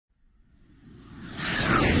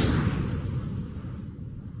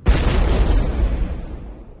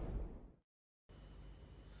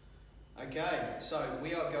So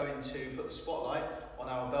we are going to put the spotlight on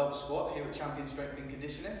our belt squat here at Champion Strength and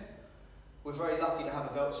Conditioning. We're very lucky to have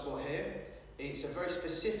a belt squat here. It's a very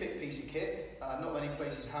specific piece of kit. Not many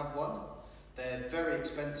places have one. They're very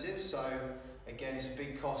expensive, so again, it's a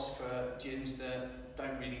big cost for gyms that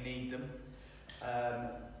don't really need them.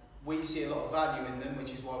 We see a lot of value in them,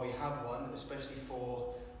 which is why we have one, especially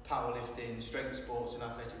for powerlifting, strength sports and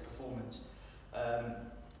athletic performance.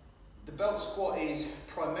 The belt squat is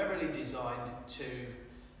primarily designed to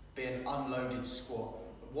be an unloaded squat.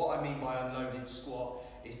 What I mean by unloaded squat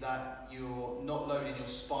is that you're not loading your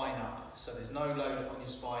spine up, so there's no load on your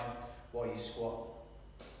spine while you squat.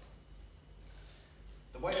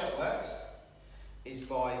 The way that works is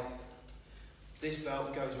by this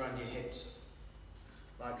belt goes around your hips,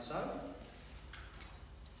 like so.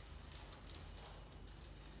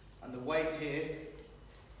 And the weight here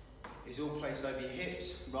is all placed over your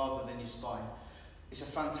hips rather than your spine. It's a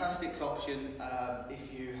fantastic option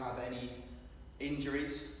if you have any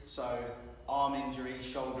injuries, so arm injuries,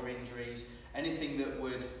 shoulder injuries, anything that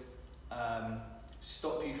would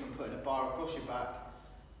stop you from putting a bar across your back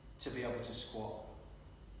to be able to squat.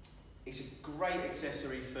 It's a great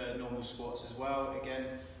accessory for normal squats as well. Again,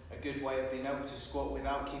 a good way of being able to squat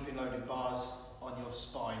without keeping loading bars on your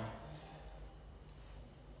spine.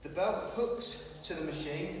 The belt hooks to the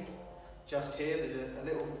machine just here. There's a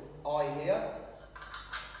little eye here,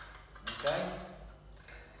 okay,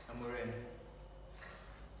 and we're in.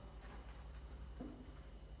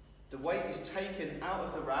 The weight is taken out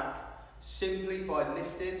of the rack simply by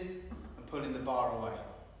lifting and pulling the bar away.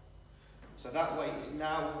 So that weight is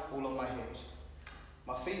now all on my hips.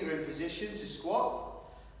 My feet are in position to squat.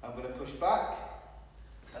 I'm going to push back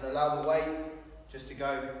and allow the weight just to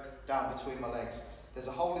go down between my legs. There's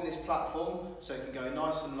a hole in this platform so it can go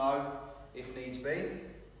nice and low if needs be.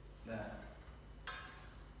 There.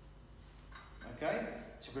 Okay,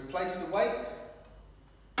 to replace the weight,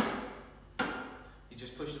 you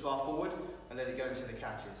just push the bar forward and let it go into the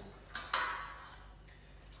catches.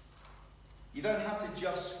 You don't have to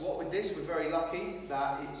just squat with this. We're very lucky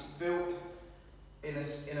that it's built in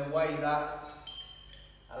a way that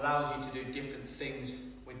allows you to do different things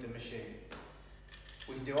with the machine.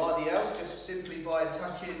 We can do RDLs just simply by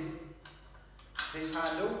attaching this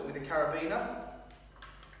handle with a carabiner.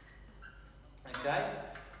 Okay,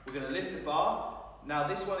 we're going to lift the bar. Now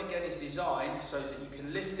this one again is designed so that you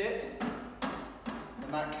can lift it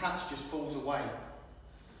and that catch just falls away.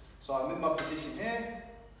 So I'm in my position here.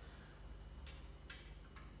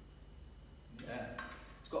 Yeah,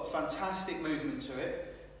 it's got a fantastic movement to it.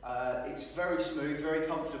 It's very smooth, very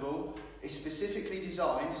comfortable. It's specifically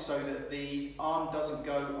designed so that the arm doesn't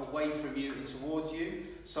go away from you and towards you.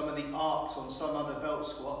 Some of the arcs on some other belt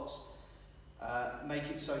squats make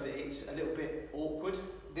it so that it's a little bit awkward.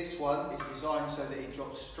 This one is designed so that it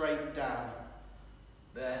drops straight down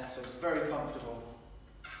there, so it's very comfortable.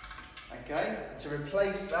 Okay, and to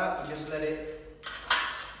replace that, we just let it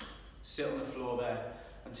sit on the floor there.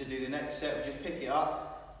 And to do the next set, we just pick it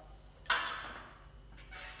up,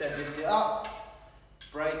 then lift it up,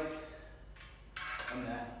 break, and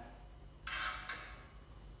there.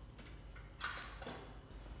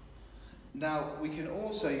 Now, we can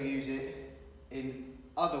also use it in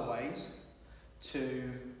other ways to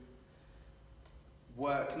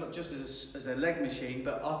work, not just as a leg machine,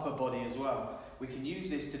 but upper body as well. We can use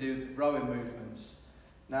this to do rowing movements.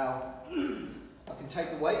 Now, I can take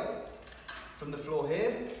the weight from the floor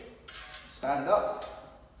here, stand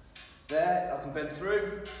up, there, I can bend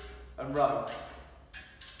through and row.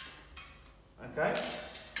 Okay,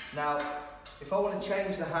 now if I want to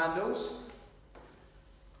change the handles,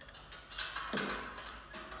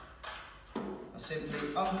 I simply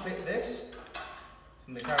unclip this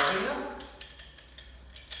from the carabiner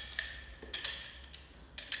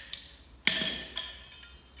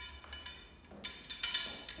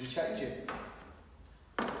and change it.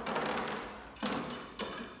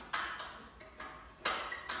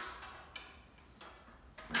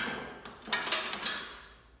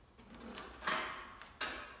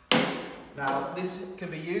 Now this can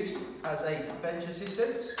be used as a bench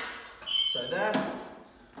assistance. So there,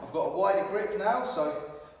 I've got a wider grip now,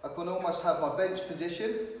 so I can almost have my bench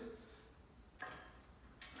position.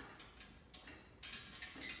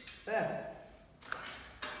 There.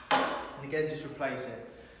 And again, just replace it.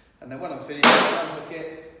 And then when I'm finished, I unhook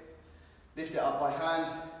it, lift it up by hand,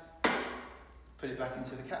 put it back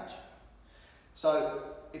into the catch. So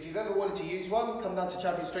if you've ever wanted to use one, come down to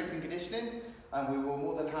Champion Strength and Conditioning and we will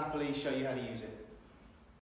more than happily show you how to use it.